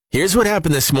Here's what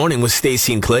happened this morning with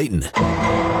Stacey and Clayton.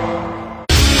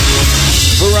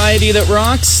 Variety that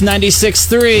rocks,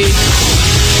 96.3.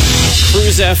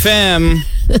 Cruise FM.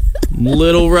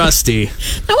 Little rusty.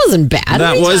 That wasn't bad.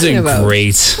 That wasn't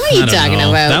great. What are you talking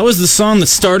about? That was the song that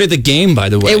started the game, by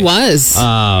the way. It was.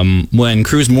 When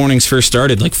Cruise Mornings first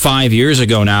started, like 5 years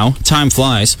ago now. Time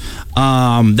flies.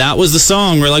 That was the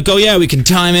song. We're like, oh yeah, we can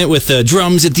time it with the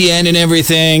drums at the end and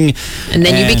everything. And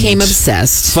then you became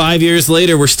obsessed. 5 years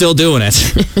later, we're still doing it.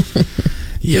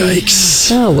 Yikes.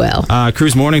 Oh, well.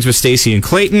 Cruise Mornings with Stacey and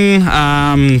Clayton.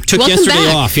 Took Welcome yesterday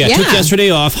back. off. Yeah, took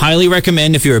yesterday off. Highly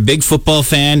recommend if you're a big football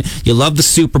fan, you love the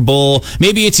Super Bowl.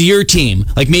 Maybe it's your team.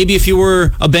 Like maybe if you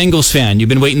were a Bengals fan, you've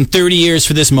been waiting 30 years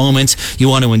for this moment. You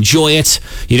want to enjoy it.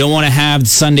 You don't want to have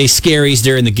Sunday scaries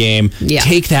during the game. Yeah.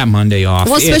 Take that Monday off.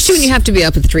 Well, especially when you have to be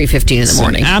up at 3:15 in the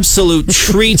morning. Absolute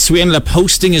treats. We ended up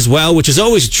hosting as well, which is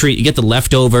always a treat. You get the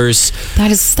leftovers. That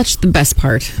is such the best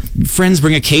part. Friends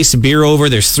bring a case of beer over.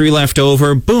 There's 3 left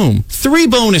over. Boom. 3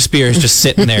 bonus beers just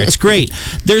sitting there. It's great.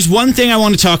 There's one thing I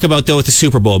want to talk about, though, with the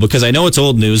Super Bowl, because I know it's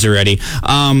old news already.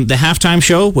 The halftime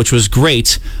show, which was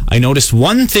great, I noticed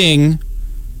one thing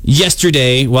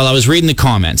yesterday while I was reading the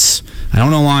comments. I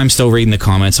don't know why I'm still reading the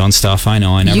comments on stuff. I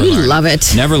know. I never learn. You love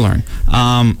it. Never learn.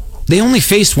 They only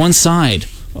faced one side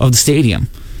of the stadium.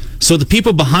 So the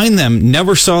people behind them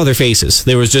never saw their faces.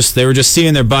 They were just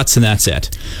seeing their butts, and that's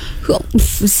it.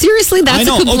 Seriously, that's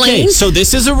a complaint? Okay, so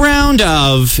this is a round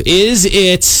of, is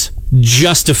it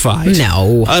justified?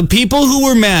 No. People who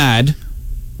were mad,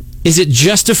 is it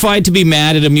justified to be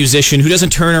mad at a musician who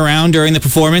doesn't turn around during the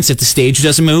performance if the stage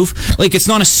doesn't move? Like, it's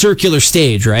not a circular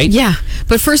stage, right? Yeah,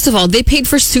 but first of all, they paid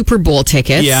for Super Bowl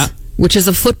tickets. Yeah. Which is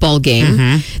a football game.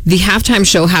 Mm-hmm. The halftime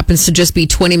show happens to just be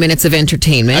 20 minutes of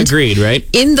entertainment. Agreed, right?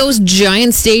 In those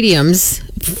giant stadiums,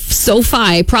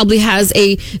 SoFi probably has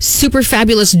a super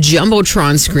fabulous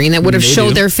Jumbotron screen that would have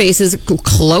showed their faces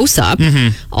close up.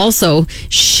 Mm-hmm. Also,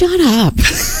 shut up.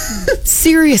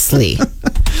 Seriously.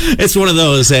 It's one of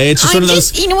those, eh? It's just one of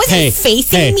those. You know what's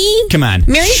facing me? Come on.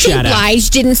 Mary J. Blige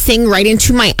didn't sing right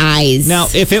into my eyes. Now,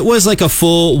 if it was like a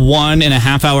full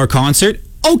 1.5 hour concert,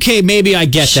 okay, maybe I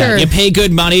get that. You pay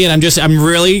good money, and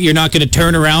you're not going to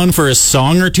turn around for a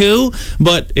song or two.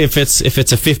 But if it's a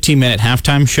 15-minute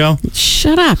halftime show,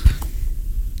 shut up.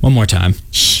 One more time.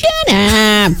 Shut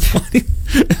up.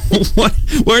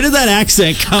 Where did that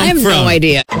accent come from? I have no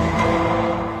idea.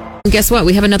 Guess what?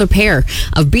 We have another pair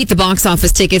of Beat the Box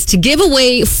Office tickets to give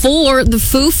away for the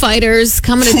Foo Fighters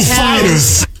coming to town. Foo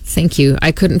Fighters. Thank you.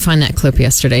 I couldn't find that clip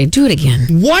yesterday. Do it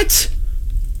again. What?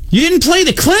 You didn't play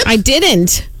the clip? I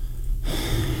didn't.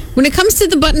 When it comes to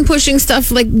the button pushing stuff,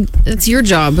 like, it's your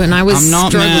job, and I was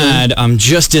struggling. I'm not mad. I'm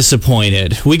just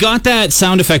disappointed. We got that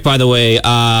sound effect, by the way.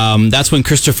 That's when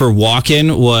Christopher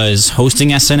Walken was hosting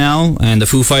SNL, and the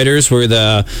Foo Fighters were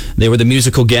the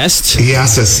musical guest. He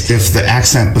asked us if the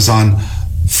accent was on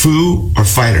Foo or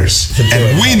Fighters,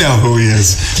 and we know who he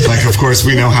is. Like, of course,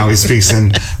 we know how he speaks,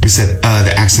 and we said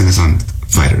the accent is on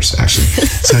Fighters, actually.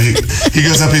 So he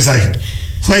goes up, he's like,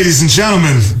 "Ladies and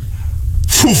gentlemen,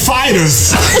 Foo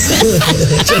Fighters."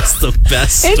 Just the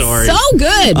best story. It's so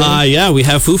good. Yeah, we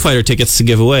have Foo Fighter tickets to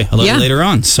give away a little later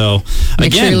on. So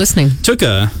make sure you're listening. Took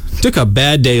a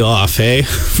bad day off, hey?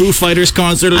 Foo Fighters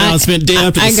concert announcement day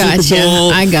after the Super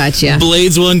Bowl. I got you.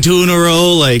 Blades won 2 in a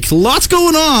row. Like, lots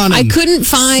going on. I couldn't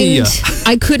find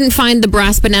the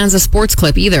Brass Bonanza sports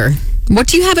clip either. What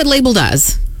do you have it labeled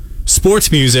as?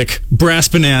 Sports music, Brass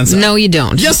Bonanza. No, you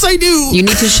don't. Yes, I do. You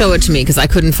need to show it to me because I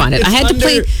couldn't find it. I had to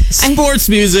play sports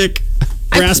music,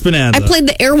 Brass Bonanza. I played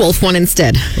the Airwolf one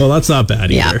instead. Well, that's not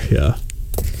bad either. Yeah.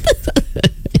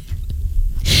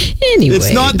 Anyway,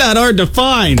 it's not that hard to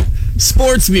find.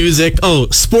 Sports music. Oh,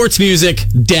 sports music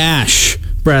dash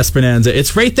Brass Bonanza.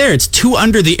 It's right there. It's 2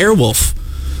 under the Airwolf.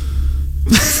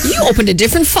 You opened a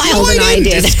different file than I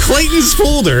did. It's Clayton's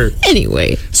folder.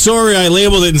 Anyway. Sorry, I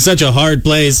labeled it in such a hard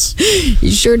place.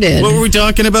 You sure did. What were we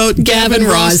talking about? Gavin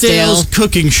Rossdale's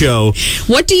cooking show.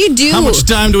 What do you do? How much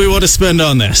time do we want to spend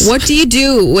on this? What do you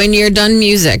do when you're done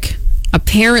music?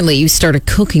 Apparently, you start a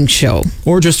cooking show.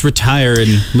 Or just retire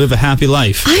and live a happy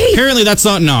life. Apparently, that's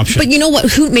not an option. But you know what?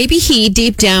 Maybe he,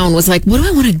 deep down, was like, what do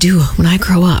I want to do when I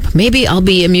grow up? Maybe I'll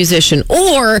be a musician,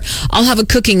 or I'll have a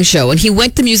cooking show. And he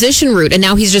went the musician route, and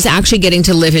now he's just actually getting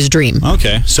to live his dream.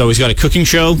 Okay, so he's got a cooking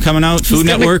show coming out, Food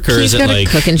Network, or is it like... He's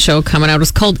got a cooking show coming out.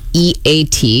 It's called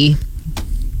EAT.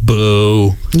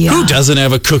 Boo. Yeah. Who doesn't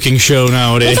have a cooking show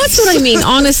nowadays? Well, that's what I mean.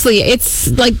 Honestly, it's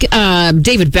like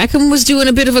David Beckham was doing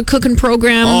a bit of a cooking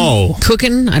program. Oh.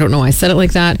 Cooking. I don't know why I said it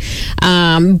like that.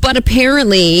 But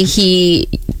apparently he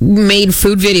made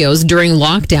food videos during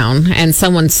lockdown and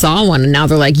someone saw one and now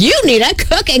they're like, you need a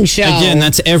cooking show. Again,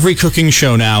 that's every cooking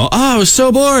show now. Oh, I was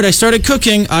so bored. I started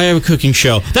cooking. I have a cooking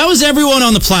show. That was everyone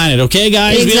on the planet, okay,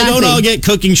 guys? Exactly. We don't all get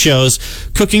cooking shows.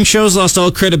 Cooking shows lost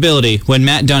all credibility when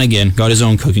Matt Dunnigan got his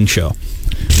own cooking show.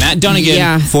 Matt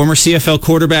Dunnigan, former CFL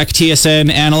quarterback,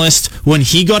 TSN analyst, when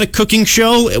he got a cooking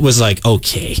show, it was like,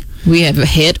 okay. We have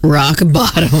hit rock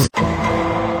bottom.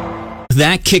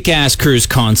 That kick-ass Cruise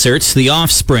concert, The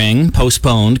Offspring,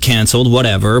 postponed, canceled,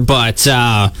 whatever, but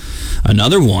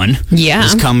another one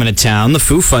is coming to town. The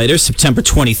Foo Fighters, September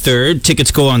 23rd.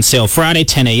 Tickets go on sale Friday,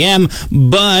 10 a.m.,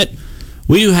 but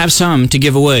we do have some to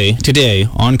give away today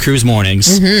on Cruise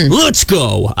Mornings. Let's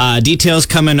go. Details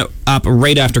coming up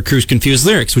right after Cruise Confused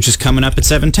Lyrics, which is coming up at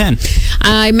 7:10.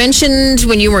 I mentioned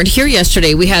when you weren't here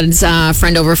yesterday, we had a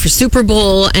friend over for Super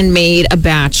Bowl and made a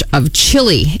batch of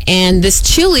chili. And this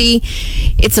chili,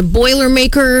 it's a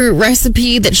Boilermaker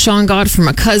recipe that Sean got from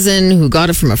a cousin who got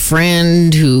it from a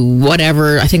friend who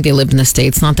whatever. I think they lived in the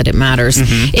States. Not that it matters.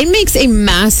 It makes a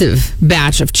massive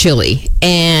batch of chili.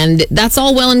 And that's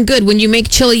all well and good. When you make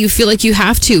chili, you feel like you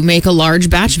have to make a large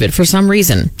batch of it for some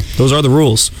reason. Those are the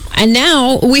rules. And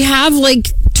now we have like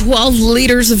 12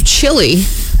 liters of chili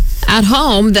at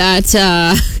home that,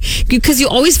 because you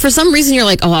always, for some reason, you're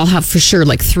like, oh, I'll have for sure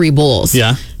like 3 bowls.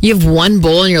 Yeah. You have 1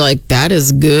 bowl and you're like, that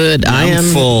is good. I'm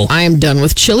full. I am done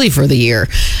with chili for the year.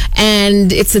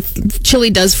 And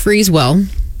chili does freeze well.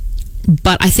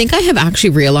 But I think I have actually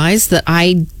realized that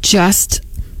I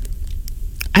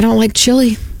don't like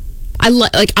chili.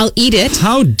 I'll eat it.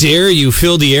 How dare you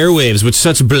fill the airwaves with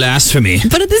such blasphemy?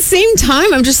 But at the same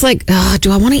time, I'm just like,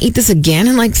 do I want to eat this again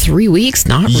in like 3 weeks?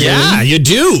 Not really. Yeah, you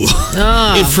do.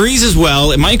 It freezes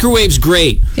well. It microwaves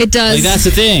great. It does. Like, that's the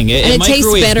thing. And it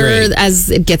tastes better as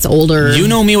it gets older. You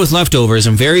know me with leftovers.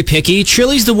 I'm very picky.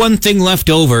 Chili's the one thing left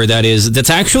over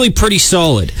that's actually pretty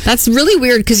solid. That's really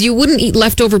weird because you wouldn't eat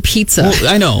leftover pizza.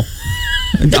 Well, I know.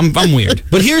 I'm weird.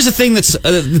 But here's the thing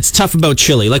that's tough about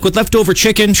chili. Like with leftover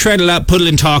chicken, shred it up, put it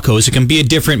in tacos. It can be a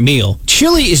different meal.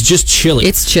 Chili is just chili.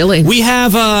 It's chili. We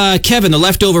have Kevin, the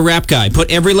leftover wrap guy. Put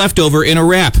every leftover in a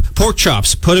wrap. Pork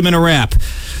chops, put them in a wrap.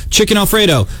 Chicken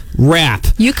Alfredo, wrap.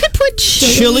 You could put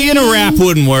chili in a wrap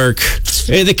wouldn't work.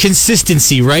 The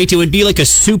consistency, right? It would be like a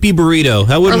soupy burrito.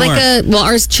 That wouldn't work. Well,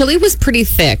 ours chili was pretty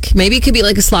thick. Maybe it could be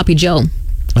like a sloppy Joe.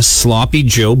 A sloppy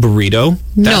Joe burrito?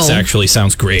 That actually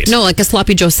sounds great. No, like a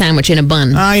sloppy Joe sandwich in a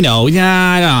bun. I know. Yeah,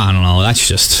 I don't know. That's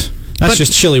just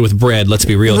chili with bread. Let's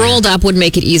be real. Rolled up would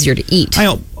make it easier to eat. I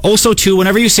know. Also, too,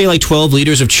 whenever you say like 12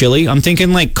 liters of chili, I'm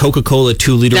thinking like Coca-Cola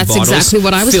 2-liter bottles. That's exactly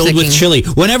what I was filled thinking. with chili.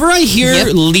 Whenever I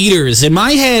hear liters, in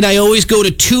my head, I always go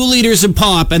to 2 liters of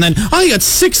pop, and then, you got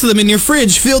 6 of them in your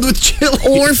fridge filled with chili.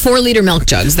 Or 4-liter milk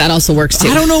jugs. That also works, too.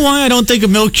 I don't know why I don't think of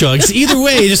milk jugs. Either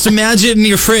way, just imagine it in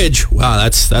your fridge. Wow,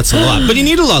 that's a lot. But you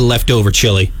need a lot of leftover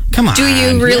chili. Come on. Do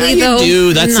you really, though? You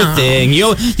do. That's the thing.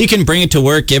 You can bring it to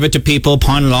work, give it to people,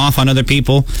 pawn it off on other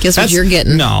people. Guess what you're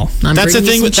getting? No. That's the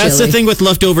thing. That's the thing with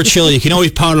leftover chili. You can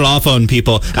always pawn it off on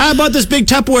people. I bought this big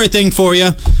Tupperware thing for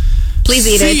you. Please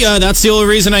eat it. See ya. That's the only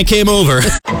reason I came over.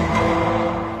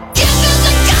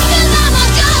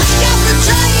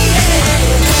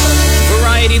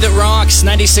 That rocks.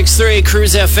 96.3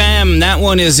 Cruise FM. That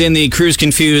one is in the Cruise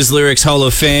Confused Lyrics Hall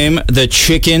of Fame. The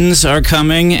chickens are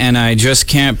coming, and I just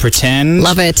can't pretend.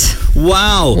 Love it.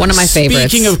 Wow. One of my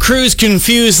favorites. Speaking of Cruise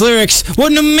Confused Lyrics,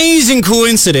 what an amazing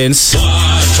coincidence. What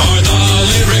are the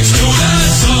lyrics to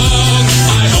that song?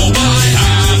 I hope I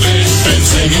haven't been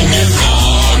singing it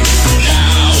wrong.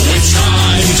 Now it's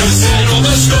time to settle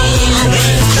the score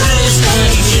with Cruise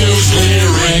Confused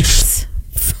Lyrics.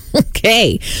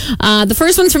 Okay. The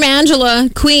first one's from Angela,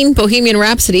 Queen, Bohemian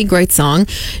Rhapsody. Great song.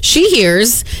 She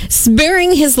hears,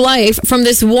 sparing his life from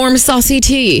this warm, saucy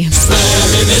tea.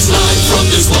 Sparing his life from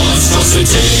this warm, saucy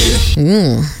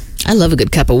tea. I love a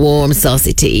good cup of warm,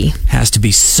 saucy tea. Has to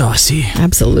be saucy.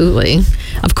 Absolutely.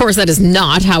 Of course, that is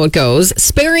not how it goes.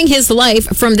 Sparing his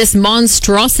life from this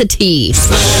monstrosity.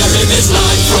 Sparing his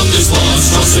life from this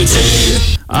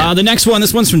monstrosity. The next one,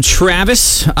 this one's from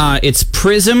Travis. It's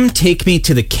Prism, Take Me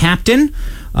to the Captain.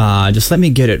 Just let me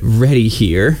get it ready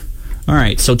here. All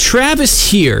right, so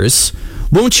Travis hears,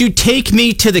 won't you take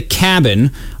me to the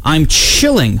cabin? I'm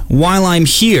chilling while I'm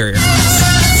here.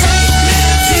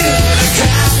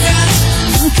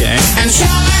 Okay.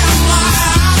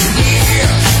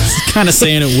 kind of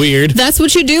saying it weird. That's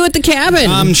what you do at the cabin.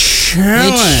 I'm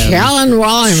chilling. chilling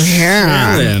while I'm here.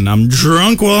 Chilling. I'm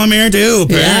drunk while I'm here too,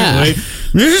 apparently.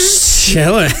 Just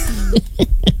chilling.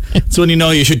 That's when you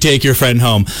know you should take your friend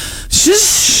home.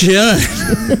 Just chilling.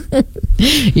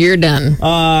 You're done.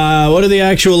 What are the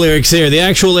actual lyrics here? The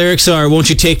actual lyrics are, won't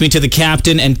you take me to the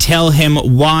captain and tell him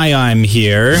why I'm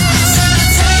here?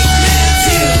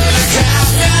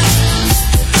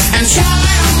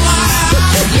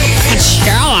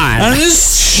 I'm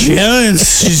just chilling,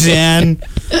 Suzanne.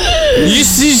 You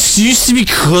used to be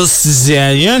cool,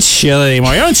 Suzanne. You don't chill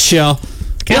anymore. You don't chill.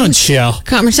 You don't chill.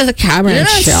 Come to the cabin and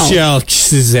chill. Chill,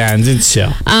 Suzanne. Don't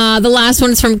chill. The last one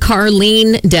is from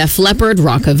Carlene, Def Leppard,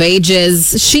 Rock of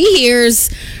Ages. She hears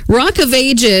Rock of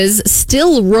Ages,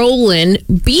 still rolling,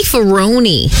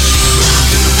 beefaroni.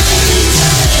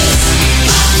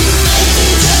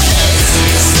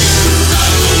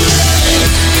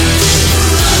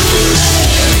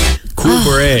 Cool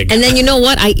brag. And then you know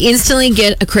what? I instantly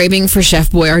get a craving for Chef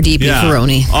Boyardee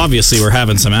beefaroni. Obviously, we're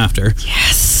having some after.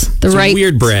 Yes. The It's right a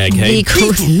weird brag, hey?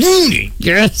 beefaroni.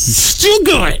 Yes. Still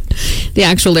got it. The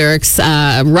actual lyrics,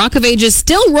 Rock of Ages,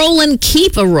 still rolling,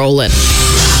 keep a rolling.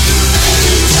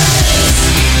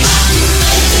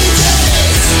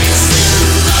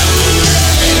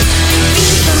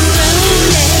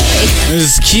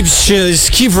 Just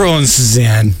keep rolling,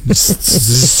 Suzanne.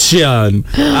 Just chilling.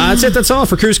 That's it. That's all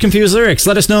for Cruise Confused Lyrics.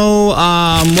 Let us know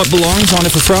what belongs on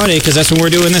it for Friday, because that's when we're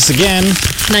doing this again.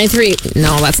 938.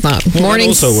 No, that's not. Well,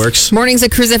 Mornings that also works. Mornings at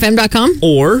cruisefm.com.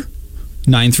 Or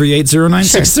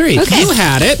 9380963. Sure. Okay. You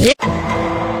had it.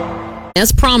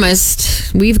 As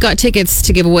promised, we've got tickets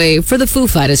to give away for the Foo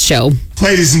Fighters show.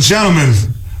 Ladies and gentlemen,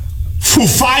 Foo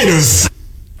Fighters.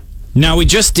 Now, we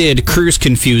just did Cruise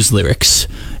Confused Lyrics,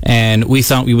 and we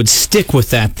thought we would stick with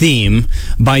that theme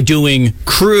by doing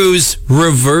Cruise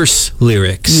Reverse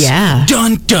Lyrics. Yeah.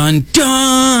 Dun, dun,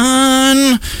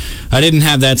 dun. I didn't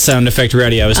have that sound effect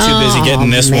ready. I was too busy getting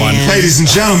this one. Ladies and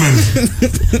gentlemen,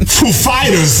 Foo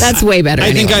Fighters. That's way better.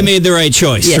 I think I made the right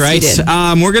choice, Yes, you right? did.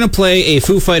 We're going to play a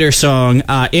Foo Fighter song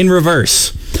in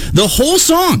reverse. The whole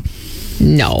song.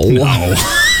 No.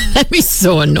 That'd be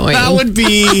so annoying. That would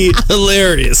be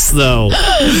hilarious, though.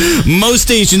 Most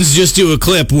stations just do a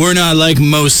clip. We're not like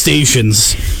most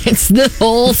stations. It's the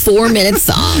whole 4-minute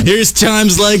song. Here's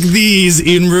times like these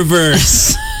in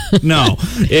reverse. No,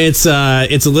 it's a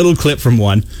little clip from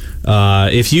one.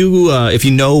 If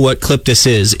you know what clip this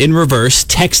is in reverse,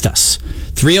 text us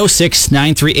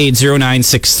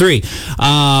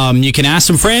 306-938-0963. You can ask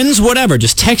some friends, whatever.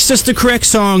 Just text us the correct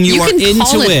song you are in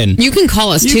to win. You can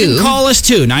call us too. You can call us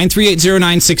too,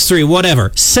 938-0963,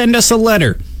 whatever. Send us a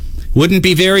letter. Wouldn't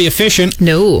be very efficient.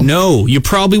 No, you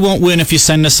probably won't win if you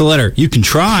send us a letter. You can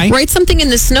try. Write something in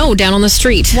the snow down on the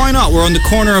street. Why not? We're on the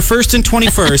corner of 1st and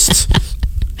 21st.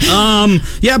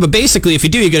 Yeah, but basically, if you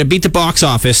do, you got to beat the box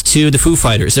office to the Foo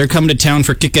Fighters. They're coming to town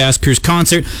for Kick-Ass Cruise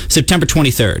concert, September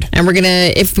 23rd. And we're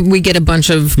gonna, if we get a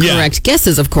bunch of correct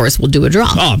guesses, of course, we'll do a draw.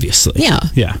 Obviously.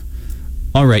 Yeah.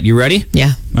 All right, you ready?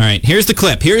 Yeah. All right, here's the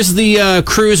clip. Here's the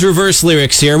Cruise reverse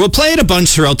lyrics here. We'll play it a bunch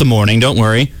throughout the morning, don't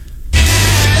worry.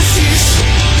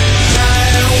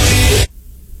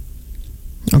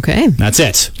 Okay. That's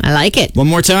it. I like it. One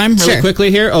more time, really Sure.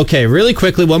 quickly here. Okay, really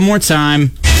quickly, one more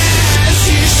time.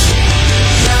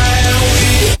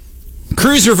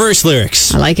 Cruise reverse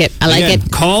lyrics. I like it. Again,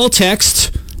 call,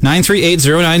 text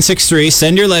 938-0963.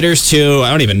 Send your letters to, I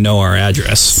don't even know our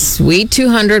address. Suite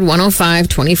 200, 105,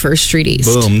 21st Street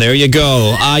East. Boom, there you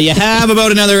go. You have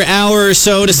about another hour or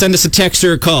so to send us a text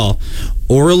or a call.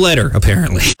 Or a letter,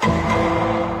 apparently.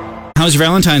 How's your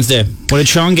Valentine's Day? What did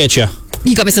Sean get you?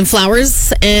 You got me some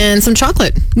flowers and some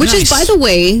chocolate, which is, by the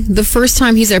way, the first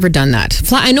time he's ever done that.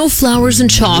 I know flowers and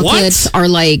chocolate are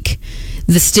like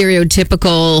the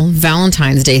stereotypical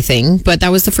Valentine's Day thing, but that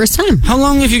was the first time. How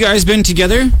long have you guys been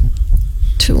together?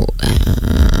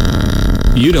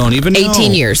 You don't even know.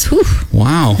 18 years. Whew.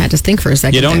 Wow. I had to think for a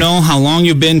second. You don't know how long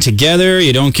you've been together.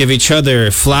 You don't give each other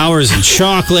flowers and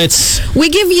chocolates. We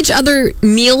give each other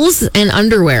meals and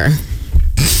underwear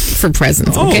for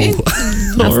presents, okay?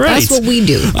 All right. That's what we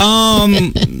do.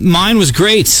 Mine was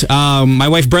great. My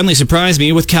wife Brenly surprised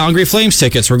me with Calgary Flames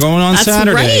tickets. We're going on That's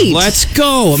Saturday. right. Let's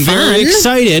go. I'm very Fun.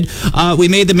 excited. We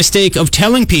made the mistake of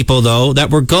telling people, though,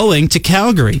 that we're going to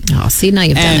Calgary. Oh, see, now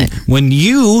you've done And it. when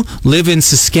you live in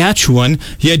Saskatchewan,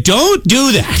 you don't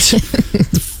do that.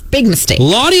 Big mistake. A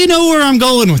lot of you know where I'm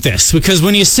going with this, because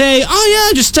when you say, oh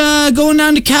yeah, just going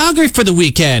down to Calgary for the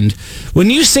weekend, when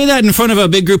you say that in front of a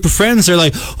big group of friends, they're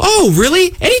like, oh,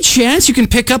 really? Any chance you can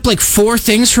pick up like 4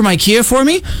 things from IKEA for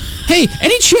me? Hey,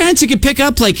 any chance you can pick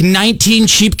up like 19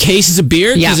 cheap cases of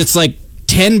beer? Because it's like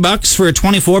 $10 $10 for a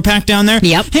 24-pack down there?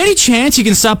 Yep. Any chance you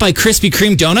can stop by Krispy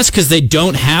Kreme Donuts because they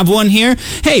don't have one here?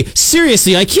 Hey,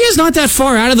 seriously, IKEA's not that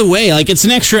far out of the way. Like, it's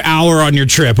an extra hour on your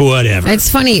trip or whatever. It's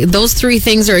funny. Those three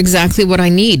things are exactly what I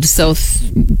need. So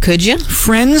could you?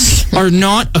 Friends are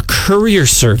not a courier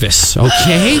service,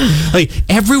 okay? Like,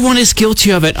 everyone is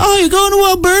guilty of it. Oh, you're going to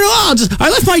Alberta? Oh, I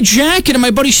left my jacket at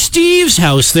my buddy Steve's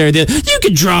house there. You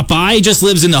could drop by. He just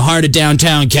lives in the heart of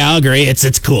downtown Calgary.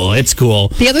 It's cool. It's cool.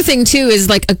 The other thing, too, is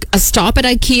like a stop at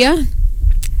IKEA.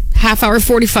 Half hour,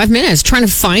 45 minutes. Trying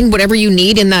to find whatever you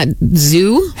need in that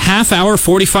zoo. Half hour,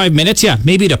 45 minutes? Yeah,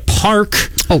 maybe to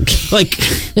park. Okay. Like,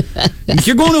 if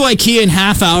you're going to IKEA in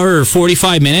half hour or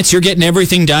 45 minutes, you're getting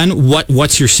everything done.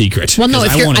 What's your secret? Well, no,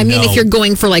 if you're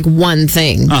going for like one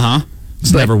thing.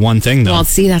 It's never one thing, though. Well,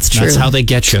 see, that's true. That's how they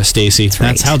get you, Stacey.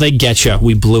 That's how they get you.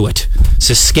 We blew it.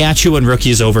 Saskatchewan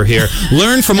rookies over here.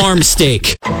 Learn from our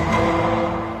mistake.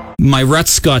 My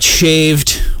ruts got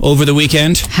shaved over the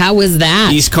weekend. How was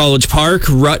that? East College Park,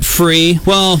 rut-free.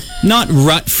 Well, not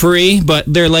rut-free, but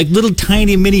they're like little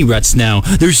tiny mini ruts now.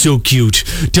 They're so cute.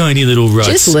 Tiny little ruts.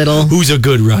 Just little. Who's a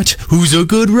good rut? Who's a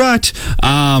good rut?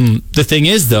 The thing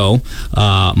is, though,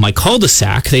 my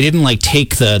cul-de-sac, they didn't like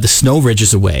take the snow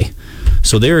ridges away.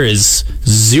 So there is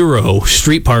 0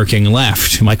 street parking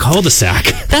left in my cul-de-sac.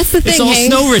 That's the thing, It's all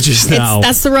snow ridges now.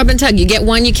 That's the rub and tug. You get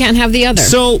one, you can't have the other.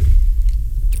 So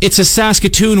it's a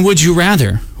Saskatoon would you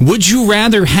rather. Would you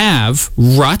rather have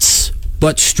ruts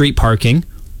but street parking,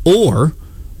 or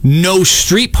no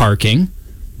street parking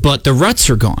but the ruts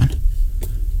are gone?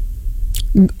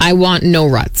 I want no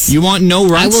ruts. You want no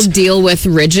ruts? I will deal with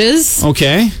ridges.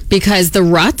 Okay. Because the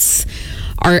ruts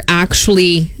are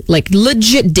actually like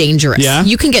legit dangerous. Yeah.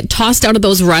 You can get tossed out of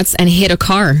those ruts and hit a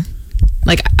car.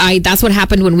 Like, that's what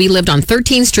happened when we lived on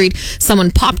 13th Street.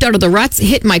 Someone popped out of the ruts,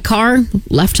 hit my car,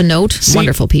 left a note.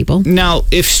 Wonderful people. Now,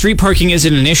 if street parking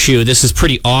isn't an issue, this is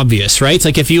pretty obvious, right? It's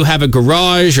like if you have a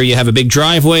garage or you have a big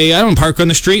driveway, I don't park on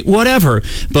the street, whatever.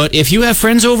 But if you have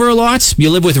friends over a lot, you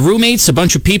live with roommates, a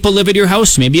bunch of people live at your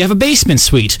house, maybe you have a basement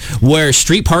suite where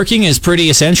street parking is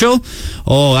pretty essential,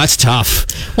 oh, that's tough.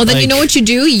 Well, then you know what you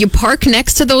do? You park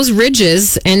next to those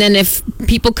ridges, and then if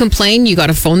people complain, you got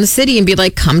to phone the city and be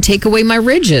like, come take away my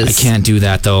ridges. I can't do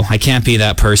that, though. I can't be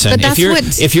that person. But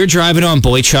that's if you're driving on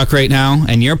Boychuk right now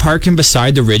and you're parking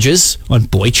beside the ridges on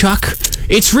Boychuk,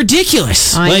 it's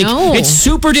ridiculous. I know. It's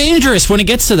super dangerous when it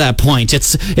gets to that point.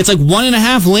 It's like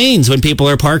 1.5 lanes when people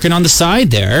are parking on the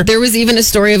side there. There was even a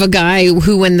story of a guy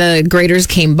who, when the graders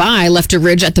came by, left a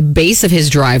ridge at the base of his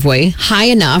driveway, high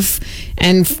enough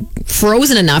and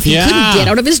frozen enough he couldn't get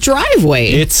out of his driveway.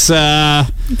 It's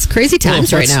crazy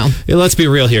times right now. Let's be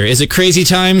real here. Is it crazy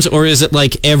times, or is it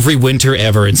like every winter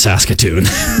ever in Saskatoon?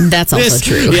 That's also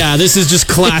true. Yeah, this is just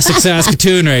classic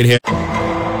Saskatoon right here.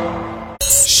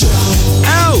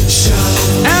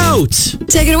 Out!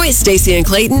 Take it away, Stacey and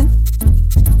Clayton.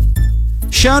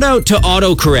 Shout out to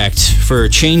AutoCorrect for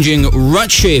changing rut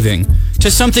shaving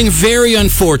to something very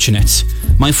unfortunate.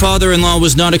 My father-in-law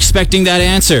was not expecting that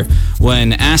answer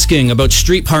when asking about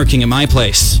street parking at my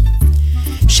place.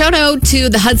 Shout out to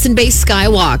the Hudson Bay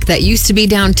Skywalk that used to be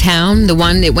downtown, the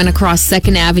one that went across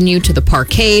 2nd Avenue to the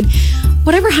Parkade.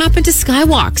 Whatever happened to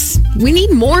skywalks? We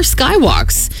need more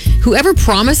skywalks. Whoever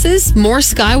promises more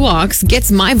skywalks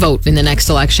gets my vote in the next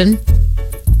election.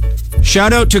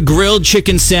 Shout out to grilled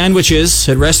chicken sandwiches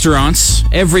at restaurants.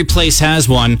 Every place has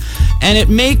one. And it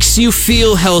makes you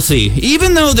feel healthy,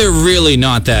 even though they're really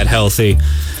not that healthy.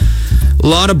 A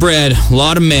lot of bread, a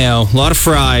lot of mayo, a lot of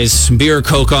fries, beer or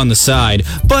Coke on the side.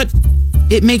 But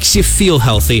it makes you feel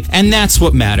healthy, and that's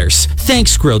what matters.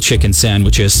 Thanks, grilled chicken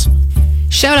sandwiches.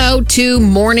 Shout out to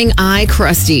Morning Eye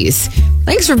Crusties.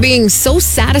 Thanks for being so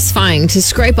satisfying to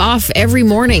scrape off every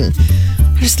morning.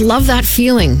 I just love that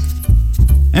feeling.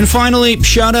 And finally,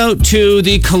 shout out to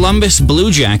the Columbus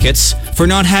Blue Jackets for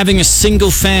not having a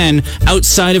single fan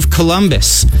outside of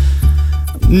Columbus.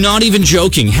 Not even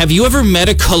joking. Have you ever met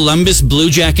a Columbus Blue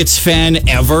Jackets fan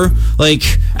ever? Like,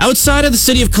 outside of the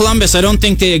city of Columbus, I don't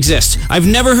think they exist. I've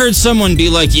never heard someone be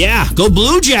like, yeah, go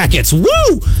Blue Jackets,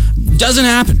 woo! Doesn't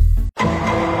happen.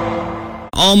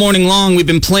 All morning long, we've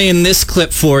been playing this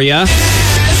clip for you.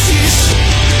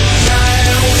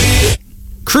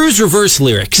 Cruise reverse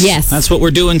lyrics. Yes. That's what we're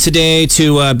doing today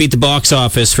to beat the box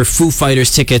office for Foo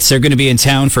Fighters tickets. They're going to be in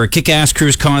town for a Kick-Ass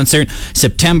Cruise concert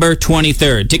September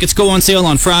 23rd. Tickets go on sale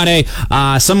on Friday.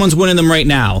 Someone's winning them right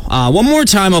now. One more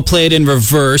time, I'll play it in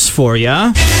reverse for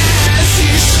you.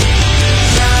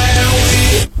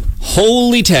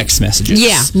 Holy text messages.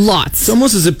 Yeah, lots. It's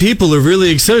almost as if people are really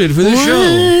excited for the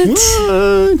show.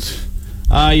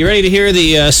 What? You ready to hear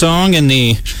the song in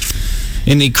the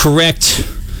correct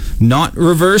not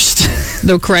reversed.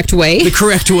 The correct way. The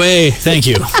correct way. Thank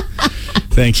you.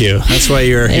 Thank you. That's why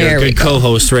you're a good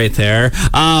co-host right there.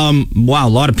 Wow, a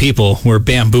lot of people were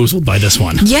bamboozled by this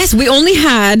one. Yes, we only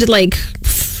had like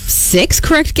 6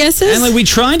 correct guesses. And like we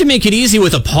tried to make it easy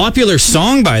with a popular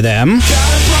song by them.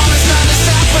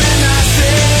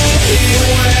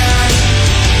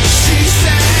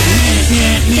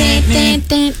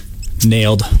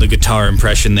 Nailed the guitar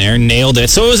impression there. Nailed it.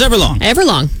 So it was Everlong.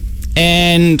 Everlong.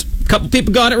 And a couple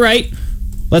people got it right.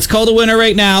 Let's call the winner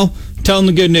right now. Tell them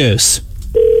the good news.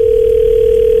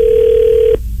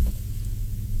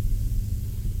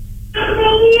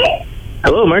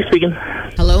 Hello, Mark speaking.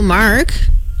 Hello, Mark.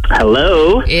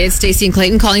 Hello. It's Stacey and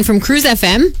Clayton calling from Cruise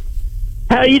FM.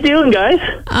 How you doing, guys?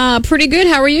 Pretty good.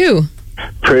 How are you?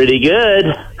 Pretty good.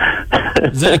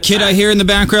 Is that a kid I hear in the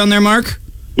background there, Mark?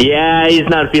 Yeah, he's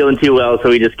not feeling too well, so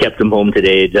we just kept him home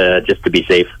today just to be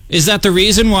safe. Is that the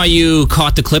reason why you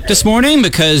caught the clip this morning?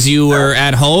 Because you were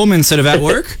at home instead of at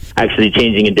work? Actually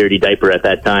changing a dirty diaper at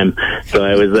that time. So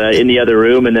I was in the other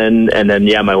room, and then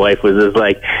yeah, my wife was just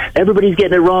like, everybody's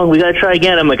getting it wrong. We got to try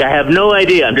again. I'm like, I have no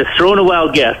idea. I'm just throwing a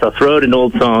wild guess. I'll throw out an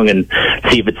old song and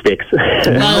see if it sticks.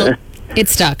 Well, it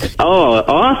stuck. Oh,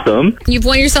 awesome. You've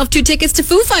won yourself 2 tickets to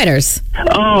Foo Fighters.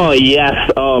 Oh,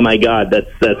 yes. Oh, my God.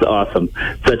 That's awesome.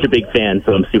 Such a big fan,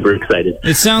 so I'm super excited.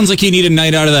 It sounds like you need a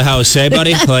night out of the house, eh,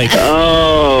 buddy? Like,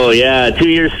 oh, yeah. 2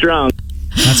 years strong.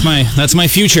 That's my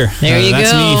future. There you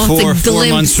that's go. me It's a 4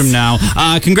 months from now.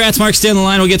 Congrats, Mark. Stay on the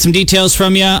line. We'll get some details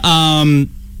from you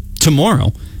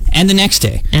tomorrow and the next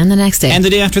day. And the next day. And the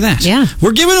day after that. Yeah.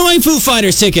 We're giving away Foo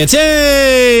Fighters tickets.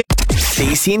 Hey!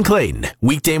 Stacey and Clayton,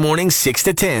 weekday mornings 6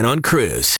 to 10 on Cruise.